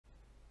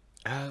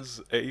As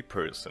a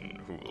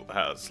person who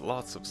has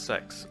lots of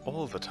sex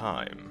all the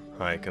time,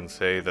 I can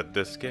say that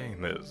this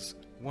game is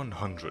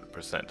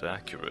 100%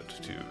 accurate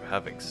to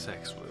having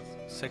sex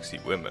with sexy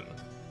women,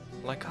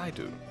 like I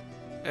do,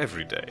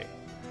 every day.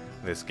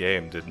 This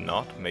game did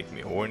not make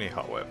me horny,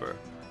 however.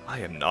 I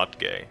am not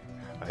gay.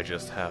 I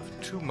just have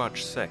too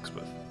much sex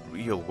with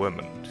real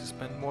women to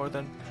spend more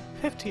than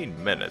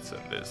 15 minutes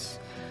in this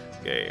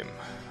game.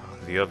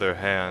 On the other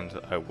hand,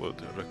 I would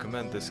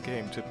recommend this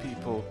game to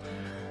people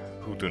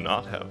who do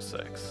not have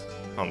sex,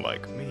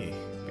 unlike me,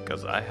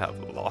 because I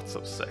have lots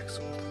of sex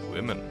with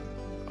women,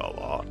 a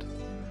lot.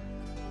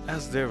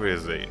 As there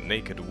is a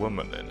naked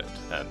woman in it,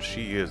 and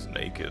she is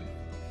naked.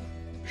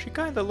 She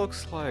kinda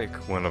looks like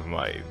one of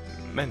my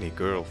many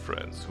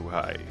girlfriends who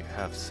I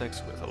have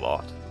sex with a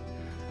lot.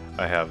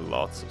 I have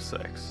lots of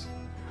sex.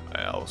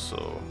 I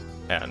also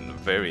am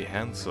very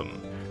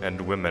handsome, and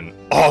women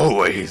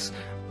always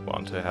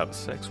want to have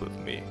sex with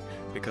me,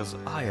 because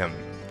I am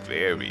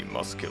very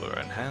muscular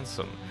and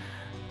handsome,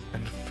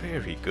 and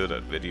very good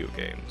at video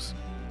games.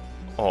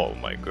 All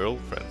my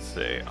girlfriends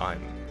say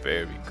I'm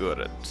very good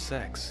at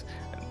sex,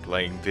 and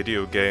playing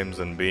video games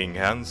and being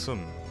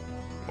handsome.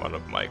 One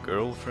of my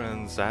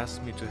girlfriends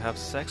asked me to have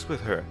sex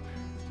with her,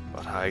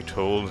 but I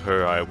told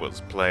her I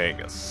was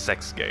playing a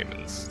sex game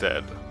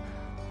instead.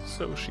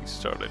 So she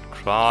started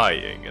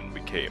crying and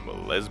became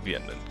a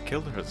lesbian and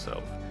killed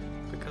herself,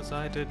 because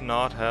I did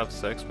not have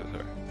sex with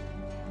her.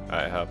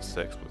 I have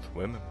sex with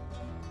women,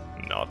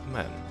 not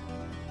men.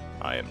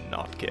 I am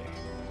not gay.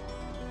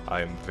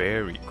 I am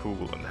very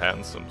cool and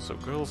handsome, so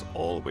girls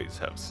always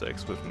have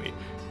sex with me,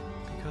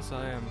 because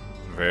I am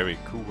very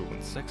cool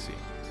and sexy.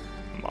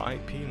 My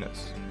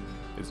penis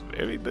is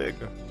very big.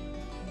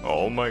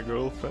 All my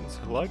girlfriends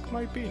like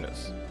my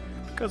penis,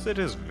 because it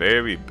is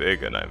very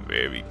big and I'm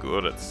very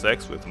good at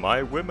sex with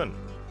my women.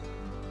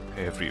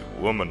 Every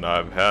woman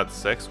I've had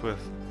sex with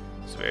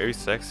is very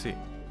sexy,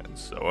 and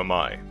so am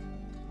I.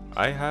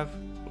 I have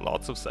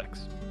lots of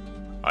sex.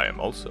 I am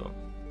also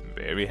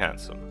very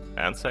handsome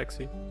and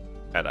sexy,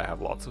 and I have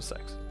lots of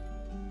sex.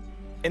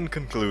 In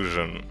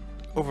conclusion,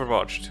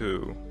 Overwatch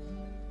 2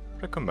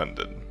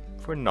 recommended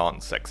for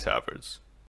non-sex havers.